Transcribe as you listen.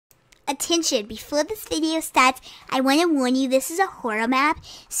Attention, before this video starts, I want to warn you this is a horror map,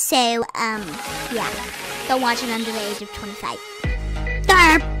 so, yeah, don't watch it under the age of 25.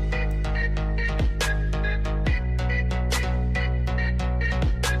 Derp!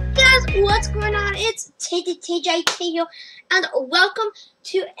 Guys, what's going on? It's TJ here, and welcome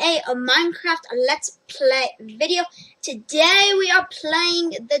to a Minecraft Let's Play video. Today we are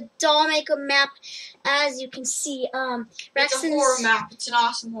playing the Doll Maker map. As you can see, it's a horror map. It's an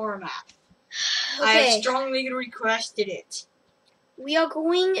awesome horror map. Okay. I have strongly requested it. We are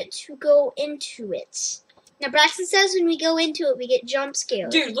going to go into it. Now, Braxton says when we go into it, we get jump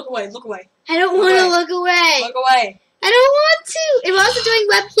scared. Dude, look away, look away. I don't want to look away. Look away. I don't want to. And we're also doing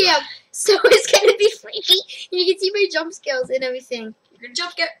webcam, so it's going to be freaky. You can see my jump scares and everything. You're going to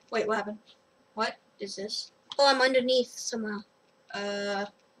jump scare. Wait, what happened? What is this? Oh, I'm underneath somehow.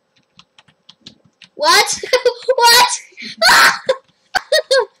 What? What?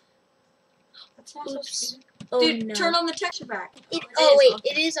 That's not so stupid. Oh, Dude, no. turn on the texture pack. Oh, wait,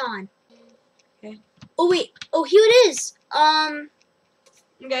 it is on. Okay. Oh, wait. Oh, here it is.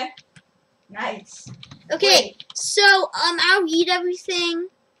 Okay. Nice. Okay, Wait. so, I'll read everything.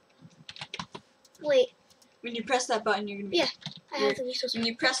 Wait. When you press that button, you're going to be... Yeah, I have the resource. When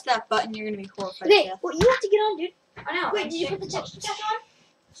you press that button, you're going to be horrified. Okay, to death. well, you have to get on, dude. I know. Wait, did you put the texture pack on?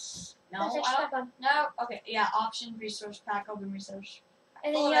 No, Put the texture pack on. No, okay, yeah, option, resource pack, open resource.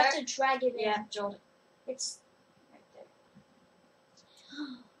 And then you have to drag it in. Yeah, jolt it. It's... Right there.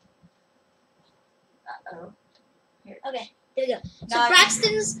 Uh-oh. Here. Okay, there we go. So Now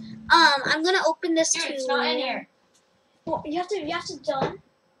Braxton's, I'm gonna open this Dude, to... it's not in here. Well, you have to done.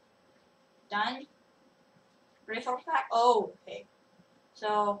 Done? Resource pack? Oh, okay.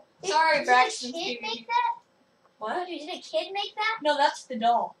 So, sorry, Braxton. Did a kid make that? What? Dude, did a kid make that? No, that's the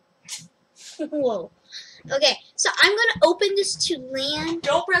doll. Whoa. Okay, so I'm gonna open this to land.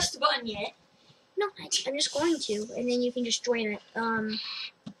 Don't press the button yet. No, I'm just going to, and then you can just join it. Oh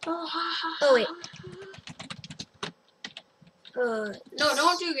wait. No,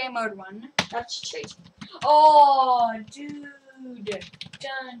 don't do game mode 1. That's cheating. Oh, dude.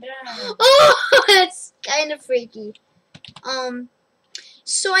 Dun, dun. Oh, that's kind of freaky.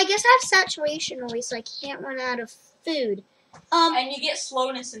 So I guess I have saturation always, so I can't run out of food. And you get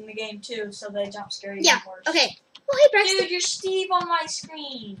slowness in the game too, so they jump scare you worse. Okay. Oh, hey, Braxton. Dude, you're Steve on my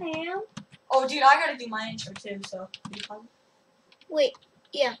screen. I am. Oh, dude, I gotta do my intro too, so. Wait,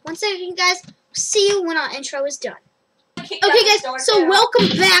 yeah. One second, guys. See you when our intro is done. Okay, guys. So welcome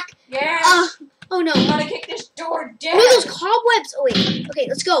back. Yeah. Oh no. I'm gonna kick this door down. Look at those cobwebs. Oh wait. Okay,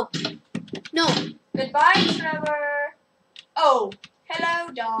 let's go. No. Goodbye, Trevor. Oh,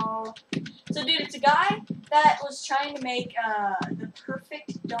 hello, doll. So, dude, it's a guy that was trying to make the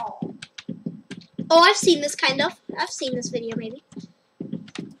perfect doll. Oh, I've seen this kind of. I've seen this video maybe.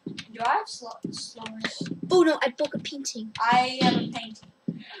 Do I have slowness? Oh no, I broke a painting. I have a painting.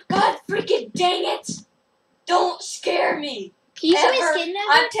 God freaking dang it! Don't scare me. Can you see my skin now?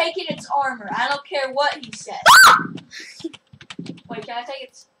 I'm taking its armor. I don't care what he says. Wait, can I take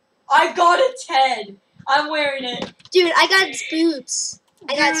its... I got its head. I'm wearing it. Dude, I got its boots.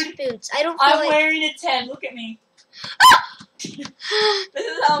 I got its boots. I don't feel I'm wearing its head. Look at me. This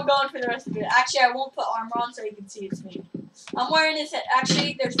is how I'm going for the rest of it. Actually, I won't put armor on so you can see it's me. I'm wearing his head.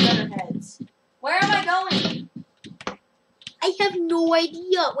 Actually, there's better heads. Where am I going? I have no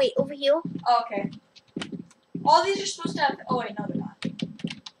idea. Wait, over here? Oh, okay. All these are supposed to have... Oh, wait, no, they're not.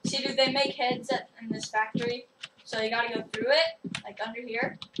 See, dude, they make heads in this factory. So you gotta go through it, like under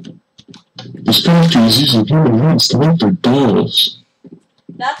here. This factory is using human hands to make their dolls.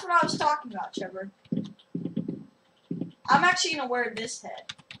 That's what I was talking about, Trevor. I'm actually gonna wear this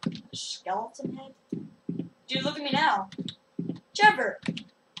head. Skeleton head? Dude, look at me now. Trevor,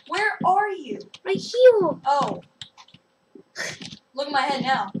 where are you? Right here. Oh. Look at my head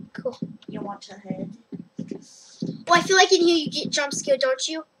now. Cool. You want a head? Well, I feel like in here you get jump scare, don't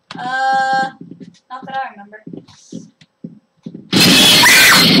you? Not that I remember.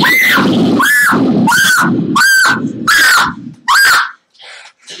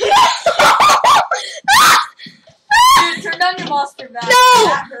 Dude, turn down your monster back. No!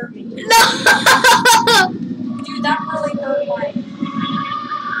 That hurt me. No! Dude, that really hurt my...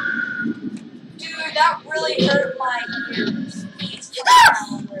 Dude, that really hurt my ears. Please turn down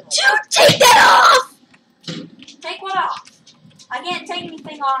a little. Dude, take that off! Take what off? I can't take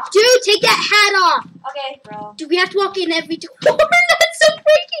anything off. Dude, take that hat off. Okay, bro. Dude, we have to walk in every door. That's so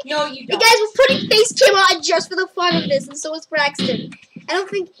freaky. No, you Hey don't. guys, we're putting face cam on just for the fun of this, and so is Braxton. I don't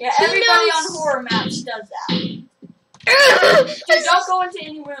think Yeah, he everybody knows. on horror maps does that. Dude, don't go into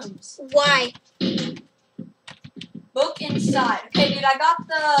any rooms. Why? Book inside. Okay, dude, I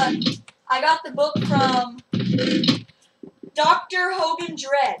got the book from Dr. Hogan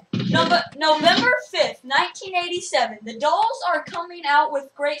Dread. November 5th, 1987. The dolls are coming out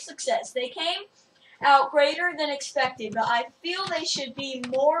with great success. They came out greater than expected, but I feel they should be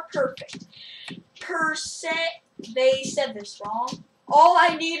more perfect. They said this wrong. All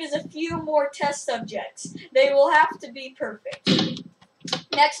I need is a few more test subjects. They will have to be perfect.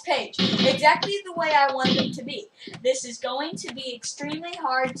 Next page. Exactly the way I want them to be. This is going to be extremely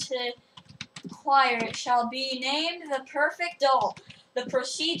hard to acquire. It shall be named the perfect doll. The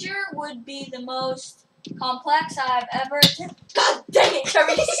procedure would be the most complex I've ever God dang it,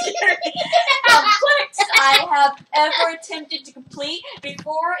 Trevor, you scared me. Complex I have ever attempted to complete.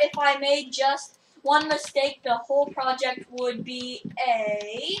 Before, if I made just one mistake, the whole project would be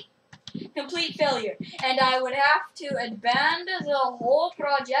a complete failure, and I would have to abandon the whole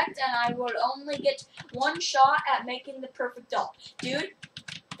project, and I would only get one shot at making the perfect doll. Dude,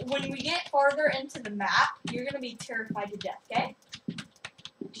 when we get farther into the map, you're gonna be terrified to death, okay?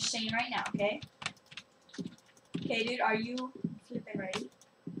 Just saying right now, okay? Okay, dude, are you flipping ready?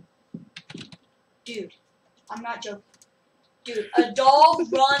 Dude, I'm not joking. Dude, a doll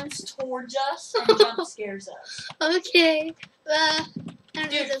runs towards us and jump scares us. Okay.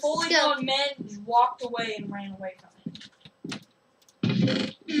 Dude, fully grown men just walked away and ran away from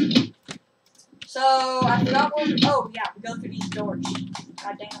it. So, I forgot where oh, yeah, we go through these doors.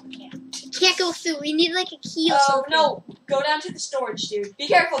 God damn, we can't. Can't go through. We need like a key or something. Oh, no. Go down to the storage, dude. Be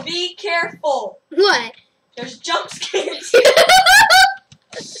careful. Be careful. What? There's jump scares.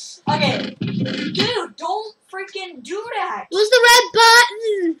 Okay. Dude, don't freaking do that. Where's the red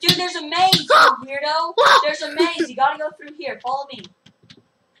button? Dude, there's a maze, you weirdo. There's a maze. You gotta go through here. Follow me.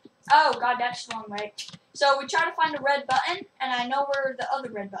 Oh, God, that's the wrong way. So we try to find a red button, and I know where the other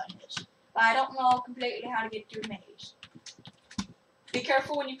red button is. But I don't know completely how to get through the maze. Be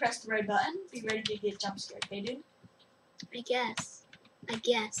careful when you press the red button. Be ready to get jump scared, okay, dude? I guess.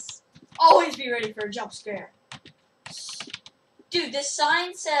 Always be ready for a jump scare. Dude, this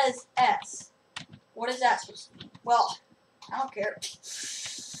sign says S. What is that supposed to mean? Well, I don't care.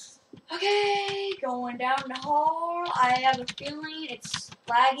 Okay, going down the hall. I have a feeling it's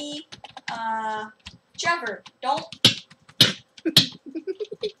laggy. Trevor, don't.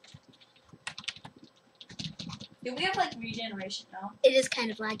 Do we have like regeneration now? It is kind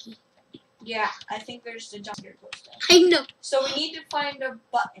of laggy. Yeah, I think there's a jump scare close there. I know. So we need to find a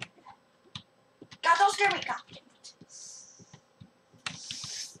button. God, don't scare me. God damn it.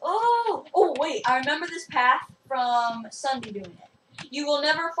 Oh, wait. I remember this path from Sunday doing it. You will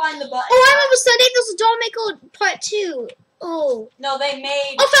never find the button. Oh, I remember Sunday. There's a Doll Maker Part 2. Oh. No, they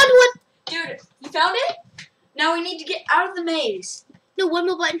made. Oh, found one. Dude, you found it? Now we need to get out of the maze. No, one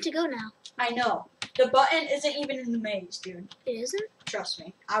more button to go now. I know. The button isn't even in the maze, dude. It isn't? Trust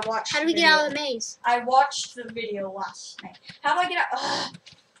me. I watched. How do we get out of the maze? I watched the video last night. How do I get out? Ugh.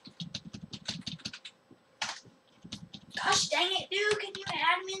 Gosh dang it, dude. Can you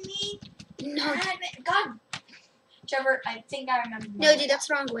admin me? No. God. Trevor, I think I remember. No, dude, that's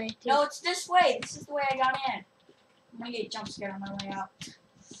the wrong way. Dude. No, it's this way. This is the way I got in. I'm gonna get jump scared on my way out.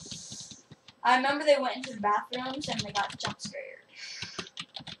 I remember they went into the bathrooms and they got jump scared.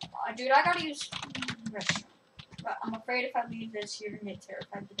 Dude, I gotta use the restroom. But I'm afraid if I leave this, you're gonna get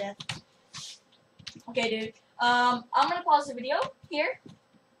terrified to death. Okay, dude. I'm gonna pause the video here.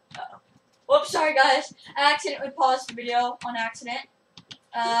 Uh-oh. Whoops, sorry guys. I accidentally paused the video on accident.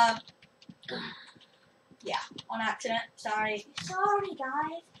 Yeah, on accident. Sorry. Sorry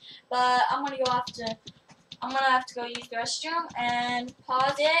guys. But I'm gonna have to go use the restroom and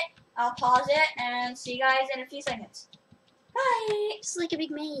pause it. I'll pause it and see you guys in a few seconds. Bye. It's like a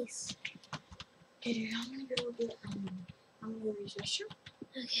big maze. Okay, dude, I'm gonna go get I'm gonna go use the restroom.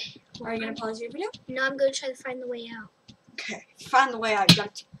 Okay. Are you gonna pause your video? No, I'm gonna try to find the way out. Okay. Find the way out. You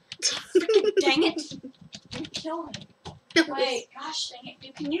gotta dang it. You're killing me. Wait, gosh dang it.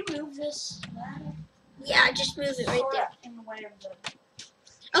 Dude, can you move this ladder? Yeah, I just moved it right there. In the way of the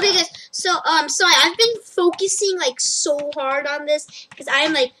Okay, guys. So, sorry, I've been focusing like so hard on this because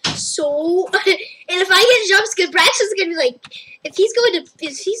I'm like so. And if I get jump scared, Braxton's gonna be like, if he's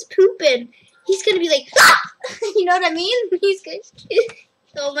pooping, he's gonna be like, ah! You know what I mean? He's good.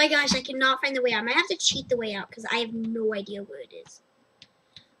 Oh my gosh, I cannot find the way out. I might have to cheat the way out because I have no idea where it is.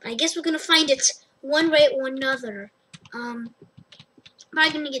 But I guess we're gonna find it one way or another. I'm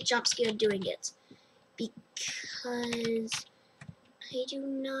probably gonna get jump scared doing it because I do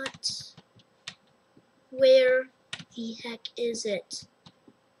not. Where the heck is it?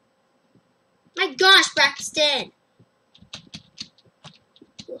 My gosh, Braxton!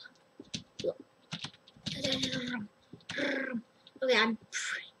 Okay, I'm.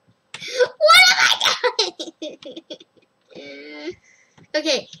 What am I doing?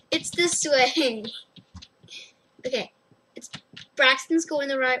 Okay, it's this way. Okay, it's Braxton's going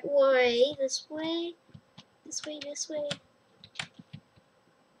the right way. This way. This way. This way.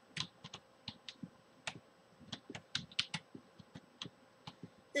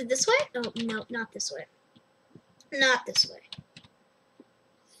 Is it this way? Oh no, not this way. Not this way.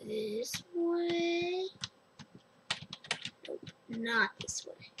 This way. Nope, not this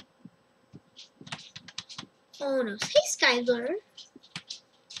way. Oh no. Hey, Skylar.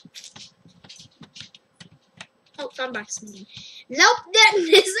 Oh, found Braxton again. Nope, not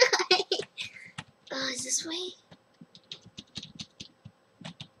this way. Oh, is this way?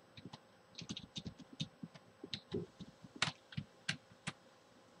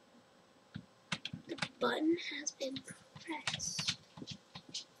 The button has been pressed.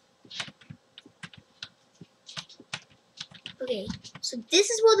 Okay, so this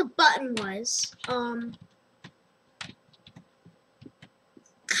is where the button was.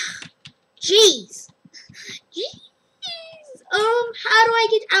 Jeez. Jeez. How do I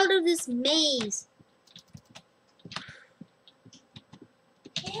get out of this maze?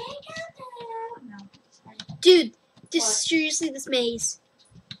 No. Dude, this What? is seriously this maze.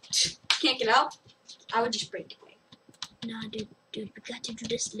 Can't get out? I would just break it away. Nah, dude, we got to do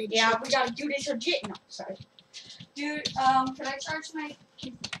this legit. Yeah, we gotta do this legit. No, sorry. Dude, can I charge my...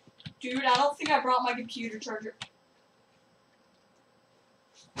 Dude, I don't think I brought my computer charger.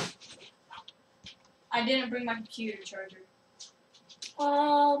 I didn't bring my computer charger.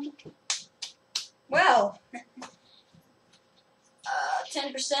 Well,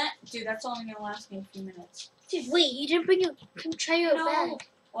 10%? Dude, that's only gonna last me a few minutes. Dude, wait, you didn't bring your... Come try your bag.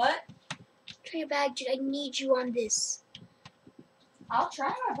 What? Try your bag, dude. I need you on this. I'll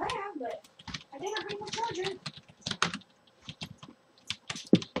try my bag, but I didn't bring my charger.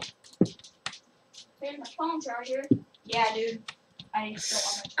 Here's my phone charger. Yeah, dude. I still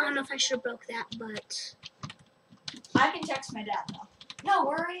want my I don't know if I should have broke that, but... I can text my dad, though. No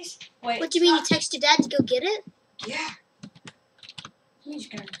worries. Wait. What do you mean, you text your dad to go get it? Yeah. He's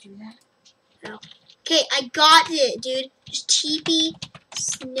gonna do that. Okay, I got it, dude. Just TP,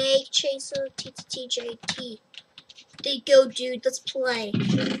 Snake Chaser, TTTJT. There you go, dude. Let's play.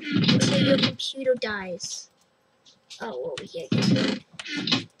 Until your computer dies. Oh, over here.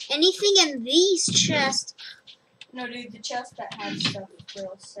 Anything in these chests? No, dude, the chest that has stuff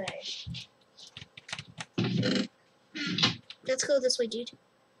will say. Let's go this way, dude.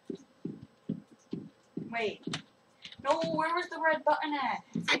 Wait. No, where was the red button at?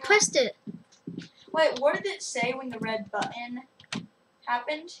 I pressed it. Wait, what did it say when the red button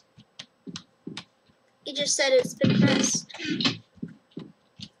happened? It just said it's been pressed.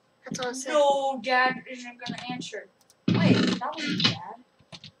 That's all it said. No, Dad isn't gonna answer. Wait, that wasn't Dad.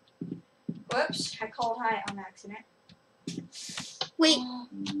 Whoops, I called hi on accident. Wait.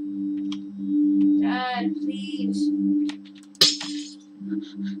 Dad, please.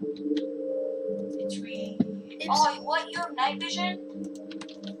 It's we. Oh, what? You have night vision?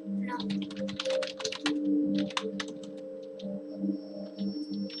 No.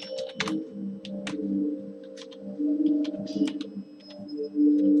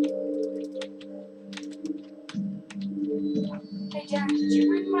 Hey, Dad, did you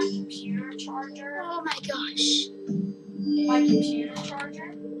bring my computer charger? Oh my gosh. My computer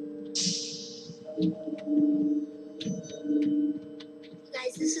charger?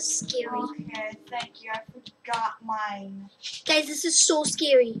 Guys, this is scary. Okay, thank you. I forgot mine. Guys, this is so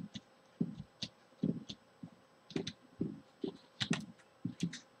scary.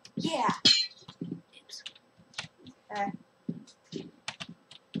 Yeah. Oops.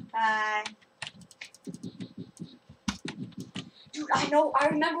 Bye. Dude, I know. I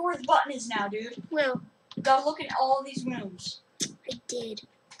remember where the button is now, dude. Well, Gotta look in all these rooms. I did.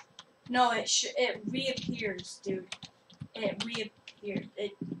 No, it reappears, dude. It reappears.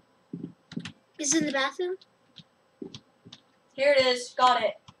 Is it in the bathroom? Here it is. Got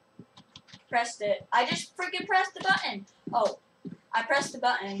it. Pressed it. I just freaking pressed the button. Oh, I pressed the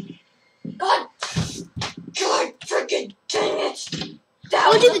button. God freaking dang it!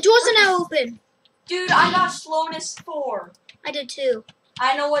 Oh, dude, the doors are now open. Dude, I got slowness 4. I did too.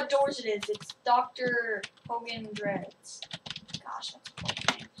 I know what doors it is. It's Dr. Hogan Dreads. Gosh, that's a cool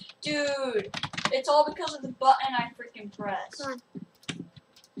name. Dude, it's all because of the button I freaking pressed. Come on.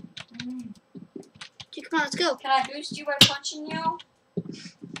 Mm. Dude, come on, let's go. Can I boost you by punching you?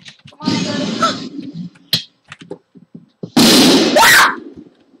 Come on, buddy.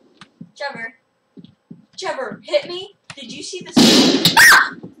 Trevor, hit me. Did you see this?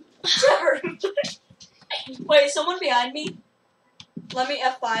 Trevor. Wait, someone behind me? Let me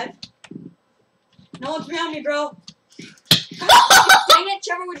F5. No one's behind me, bro. Dang it,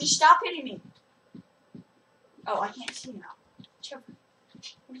 Trevor, would you stop hitting me? Oh, I can't see now. Trevor,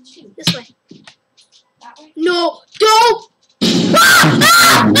 what did you do? This way. That way? No, don't!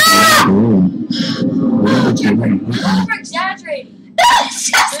 You're over exaggerating.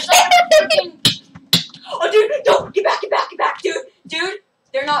 There's like a freaking... Oh, dude, don't! Get back, dude! Dude,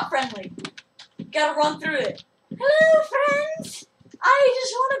 they're not friendly. You gotta run through it. Hello, friends! I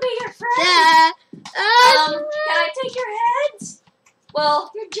just want to be your friend. Can I take your heads?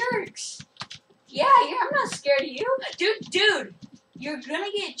 Well, you're jerks. Yeah, I'm not scared of you. Dude, you're gonna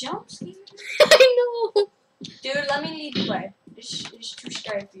get jump scared. I know. Dude, let me lead the way. It's too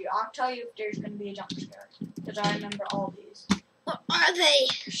scary for you. I'll tell you if there's gonna be a jump scare. Because I remember all these. What are they?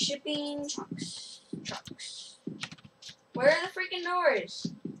 Shipping trucks. Where are the freaking doors?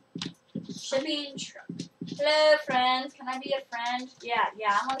 Shipping truck. Hello, friends. Can I be a friend? Yeah,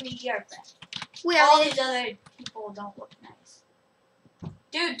 I want to be your friend. Where All are they? these other people don't look nice.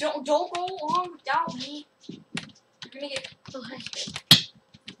 Dude, don't go along without me. You're gonna get. Oh, hi.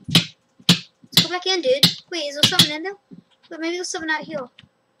 Let's go back in, dude. Wait, is there something in there? But maybe there's something out here.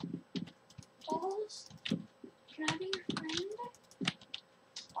 Balls? Can I be your friend?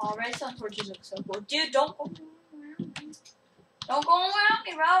 Oh, redstone torches look so cool. Dude, don't go around me. Don't go around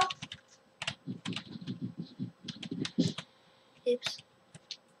me, bro. Oops.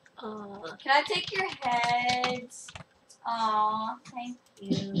 Can I take your heads? Aw, thank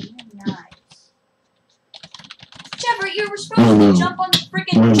you. You're nice. Trevor, you were supposed to jump on the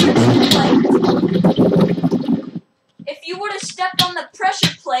freaking pressure plate. If you would have stepped on the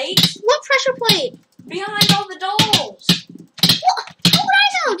pressure plate. What pressure plate? Behind all the dolls. What? How would I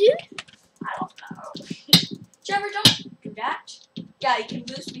know, dude? I don't know. Trevor, don't do that. Yeah, you can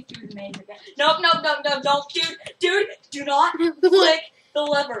boost me through the maze again. Nope, don't. Dude, do not click the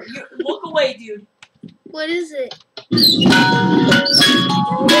lever. You look away, dude. What is it?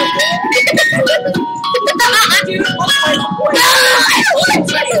 Dude, look away.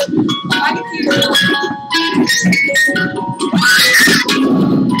 My computer.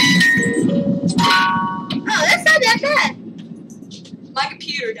 Oh, that's not that bad. My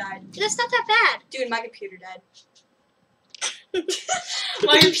computer died. That's not that bad. Dude, my computer died.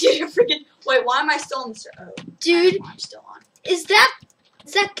 My computer freaking. Wait, why am I still on the server? Oh, Dude, I'm still on. is that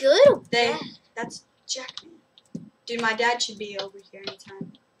good or They, bad? that's Jackman. Dude, my dad should be over here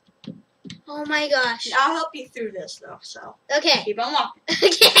anytime. Oh my gosh. I'll help you through this though, so Okay. keep on walking.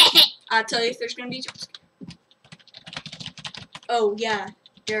 Okay. I'll tell you if there's gonna be a jump scare. Oh yeah,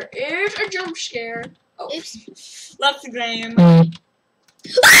 there is a jump scare. Oh, Oops. left the game. Hi.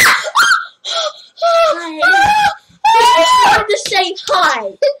 He's trying to say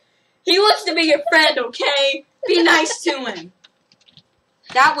hi. He wants to be your friend, okay? Be nice to him.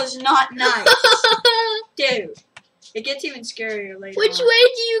 That was not nice, dude. It gets even scarier later. Which on. way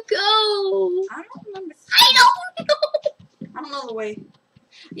do you go? I don't remember. I don't know. I don't know the way.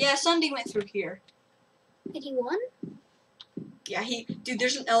 Yeah, Sunday went through here. And he won? Yeah, dude,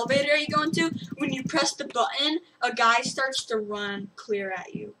 there's an elevator you go into. When you press the button, a guy starts to run clear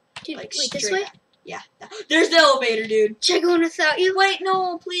at you. Dude, Like, wait, this straight way? at- Yeah. There's the elevator, dude. Should I go in without you? Wait,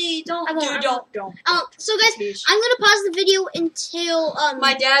 no, please, don't. I won't, Dude, I won't. don't. So guys, Please. I'm gonna pause the video until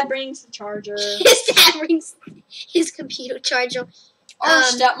My dad brings the charger. his dad brings his computer charger. Or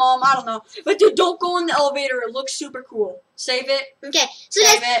stepmom, I don't know. But dude, don't go in the elevator. It looks super cool. Save it. Okay, so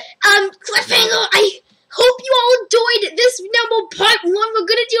Save guys, it. cliffhanger. I hope you all enjoyed this number part 1. We're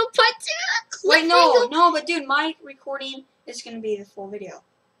gonna do a part 2. Wait, Cliffhanger. no, but dude, my recording is gonna be the full video.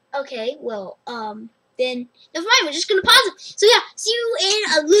 Okay, well, then never mind. We're just gonna pause it. So yeah, see you in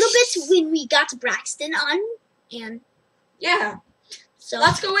a little bit when we got to Braxton on, and Yeah. so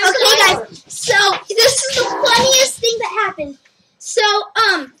Let's go in. okay, guys. So this is the funniest thing that happened. So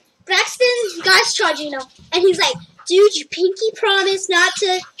Braxton guy's charging him, and he's like, "Dude, you pinky promise not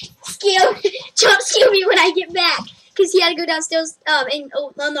to jump scare me when I get back." Because he had to go downstairs and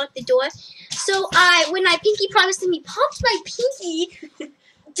unlock the door. So when I pinky promised him, he popped my pinky,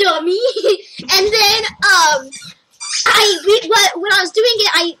 dummy. And then when I was doing it,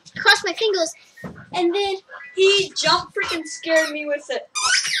 I crossed my fingers, and then He jump freaking scared me with it.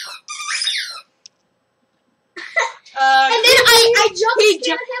 and then I jumped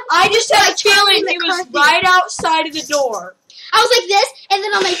scared him. I just had a I feeling in the he was car seat. right outside of the door. I was like this, and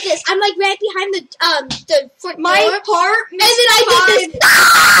then I'm like this. I'm like right behind the front My door. heart And then missed I did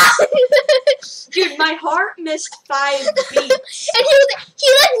this. Dude, my heart missed 5 beats. And he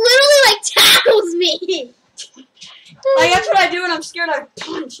like literally like tackles me. Like, that's what I do when I'm scared. I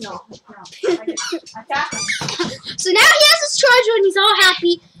punch. No. I attack him. So now he has his charger and he's all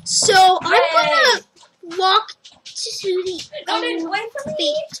happy. So I'm gonna walk to the No, dude, wait for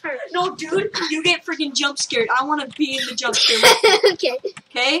me. turret. No, dude, you get freaking jump scared. I want to be in the jump scare. Okay.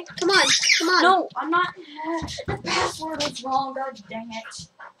 Okay? Come on. Come on. No, I'm not. The password was wrong. God dang it.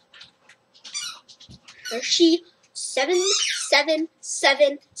 Hershey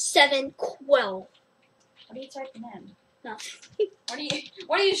 777712. What are you typing in? No.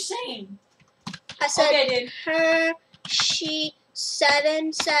 What are you saying? I said Okay, dude. Hershey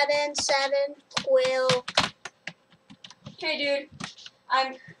 777712. Okay, dude.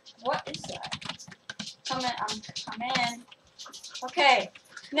 What is that? I'm coming. Okay.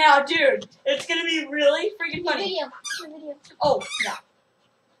 Now, dude, it's gonna be really freaking funny. Video. Oh, yeah.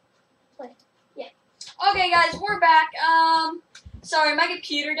 Play. Yeah. Okay, guys, we're back. Sorry, my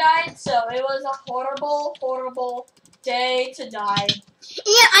computer died, so it was a horrible, horrible day to die.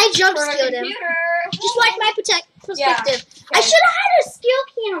 Yeah, I jump For a scared him. computer. Just watch my perspective. Yeah. I should have had a skill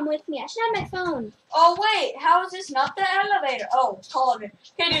cam with me. I should have my phone. Oh, wait, how is this not the elevator? Oh, call it.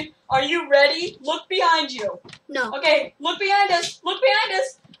 Okay, dude, are you ready? Look behind you. No. Okay, look behind us. Look behind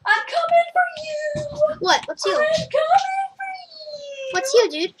us. I'm coming for you. What? What's you? I'm coming for you. What's you,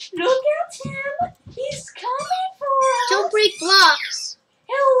 dude? Look at him. He's coming for us. Don't break blocks.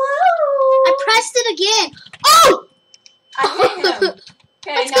 Hello. I pressed it again. Oh! I hit him.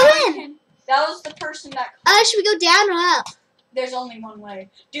 Okay, Let's now go we in. can- That was the person that... Should we go down or up? There's only one way.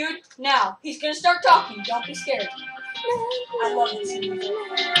 Dude, now, he's gonna start talking. Don't be scared. I love this music.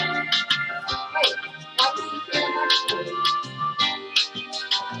 Wait, why do you feel much?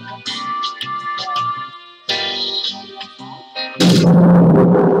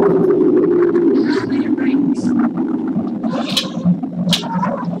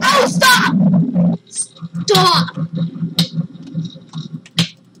 Oh, stop! Stop!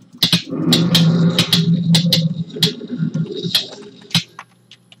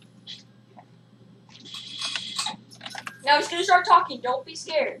 Now he's gonna start talking. Don't be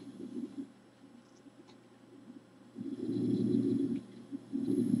scared.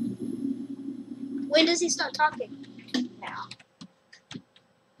 When does he start talking? Now.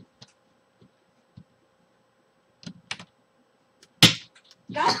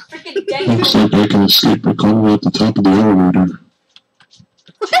 God freaking dang Looks it. like I can escape a call at the top of the elevator.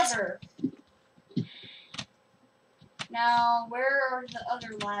 Trevor. Now, where are the other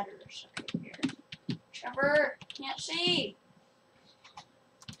ladders? Okay, here. Trevor, can't see.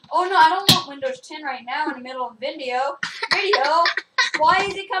 Oh no, I don't want Windows 10 right now in the middle of video. Why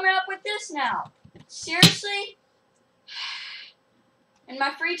is he coming up with this now? Seriously? In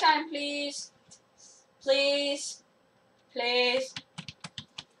my free time, please. Please. Please.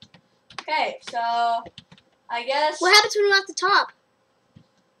 Okay, so I guess. What happens when we're at the top?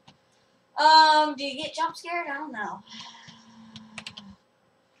 Do you get jump scared? I don't know.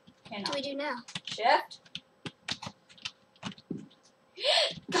 Okay, What do no. we do now? Shift.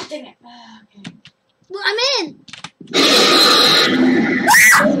 God dang it. Okay. Well, I'm in.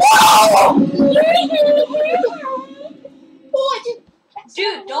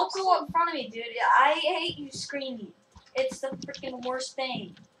 Dude, don't go up in front of me, dude. I hate you screaming. It's the freaking worst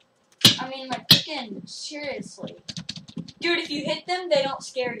thing. I mean, like, freaking seriously. Dude, if you hit them, they don't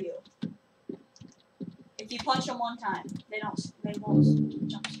scare you. If you punch them one time, they won't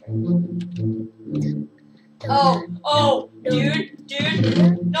jump scare you. Oh, dude,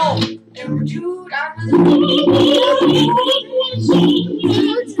 no, dude, I really.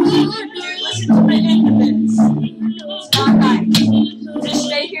 Dude, listen to the end of this. It's not right. Just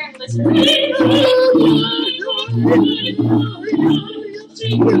stay here and listen to Let's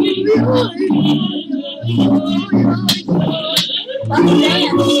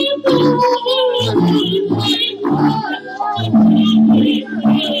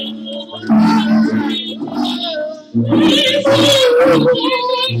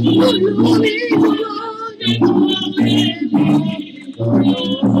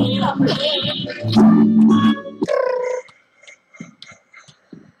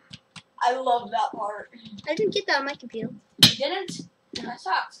I love that part. I didn't get that on my computer. You didn't? That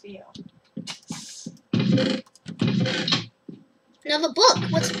sucks for you. Another book.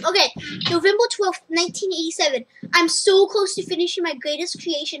 Okay? November 12th, 1987. I'm so close to finishing my greatest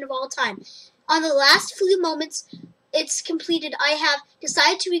creation of all time. On the last few moments it's completed, I have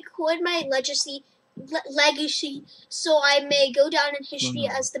decided to record my legacy so I may go down in history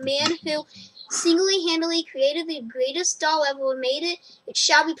as the man who single-handedly created the greatest doll ever made it. It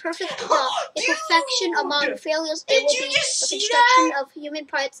shall be perfect doll. A perfection among failures. It will be a construction of human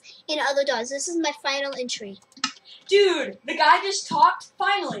parts and other dolls. This is my final entry. Dude, the guy just talked,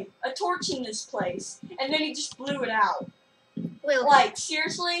 finally, a torch in this place. And then he just blew it out. Will. Like,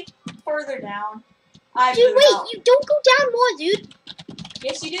 seriously? Further down. I Dude, blew wait, it out. you don't go down more, dude.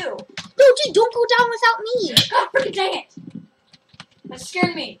 Yes, you do. No, dude, don't go down without me. God freaking dang it! That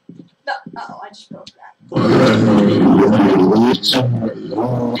scared me. No, uh-oh, I just broke that.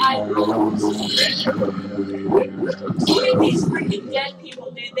 Look at these freaking dead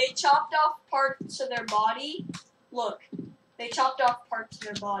people, dude. They chopped off parts of their body. Look. They chopped off parts of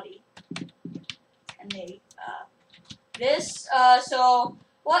their body. And they, so,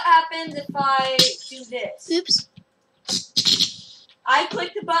 what happens if I do this? Oops. I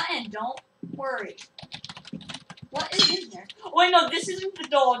click the button, don't worry. What is in there? Oh, wait, no, this isn't the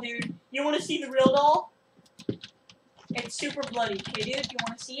doll, dude. You want to see the real doll? It's super bloody. Okay, dude, you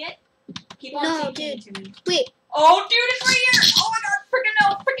want to see it? Keep on taking it to me. Wait. Oh, dude, it's right here! Oh my god, freaking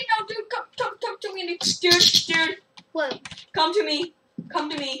no, dude, come to me, dude. What? Come to me.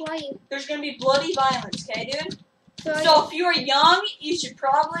 Why are you? There's gonna be bloody violence, okay, dude? Where are So if you are young, you should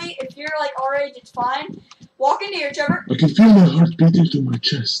probably, if you're like our age, it's fine. Walk in here, Trevor. I can feel my heart beating through my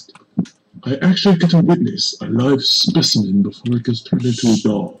chest. I actually get to witness a live specimen before it gets turned into a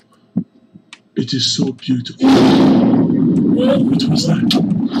doll. It is so beautiful. What was that?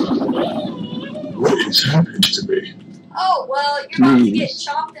 What is happening to me? Oh, well, you're about to get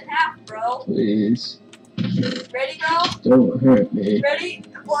chopped in half, bro. Please, Ready, bro? don't hurt me. Ready?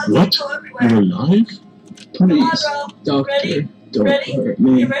 Blood's What? gonna go everywhere. You're alive? Come on, Please, bro. doctor, Ready? don't Ready? hurt You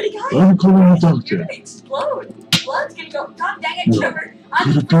me. ready, guys? I'm calling the You're doctor. gonna explode. Blood's gonna go. God dang it, No. Trevor.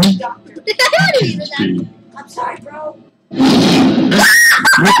 I'm Could the it be? freaking doctor. I don't even Can't know. be. I'm sorry, bro.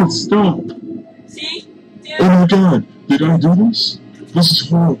 Make it stop. See? Dude. Oh my god, did I do this? This is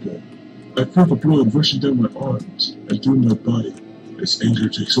horrible. I feel the blood rushing down my arms and through my body as anger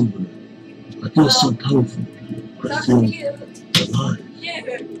takes over me. I feel so powerful. I Sucks feel for you. alive.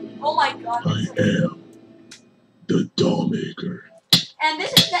 Dude. Oh my god. I am the doll maker. And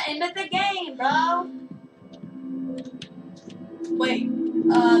this is the end of the game, bro. Wait.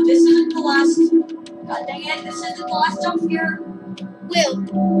 This isn't the last. God dang it. This isn't the last jump here. Will.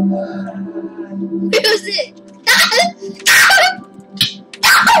 Who's it?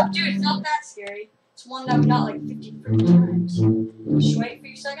 Dude, it's not that scary. It's one that we got like 50 times. Just wait a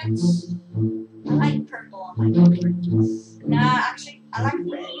few seconds. I like purple on my favorite. Nah, actually, I like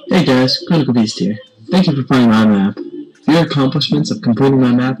red. Hey guys, Critical Beast here. Thank you for playing my map. For your accomplishments of completing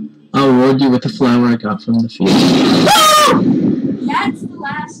my map, I'll reward you with the flower I got from the field. That's the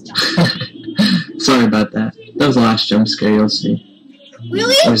last jump. Sorry about that. That was the last jump scare you'll see.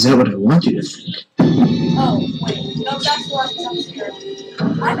 Really? Or is that what I want you to think? Oh, wait. No, that's the last jump scare.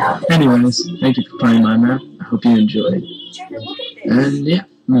 I know. Anyways, thank you for playing my map. I hope you enjoyed. Trevor, look at this. And yeah,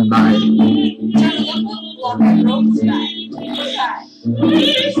 bye. Trevor, look what block I broke with that. Look at that.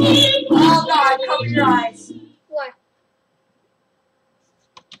 Oh god, cover your eyes. Why?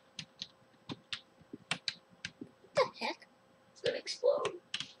 What the heck? It's gonna explode.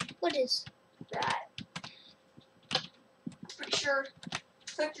 What is? That. I'm pretty sure.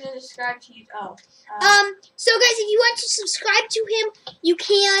 Click to subscribe to you. Oh. So guys, if you want to subscribe to him, you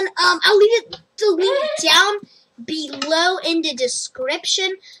can. I'll leave the link down below in the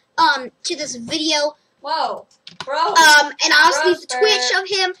description. To this video. Whoa. Bro. And I'll also leave the Bro, Twitch of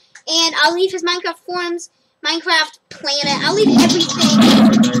him, and I'll leave his Minecraft forums, Minecraft Planet. I'll leave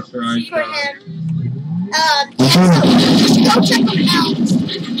everything for him. Yeah, so go check him out.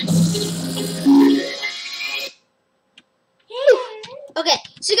 Okay,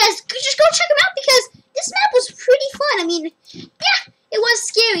 so guys, just go check him out because this map was pretty fun. I mean, yeah, it was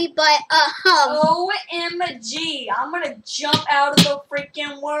scary, but OMG, I'm gonna jump out of the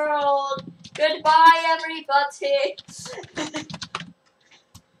freaking world. Goodbye, everybody.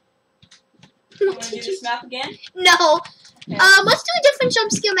 You wanna do this map again? no. Okay. Let's do a different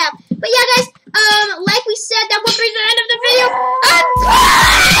jump skill map. But yeah, guys, like we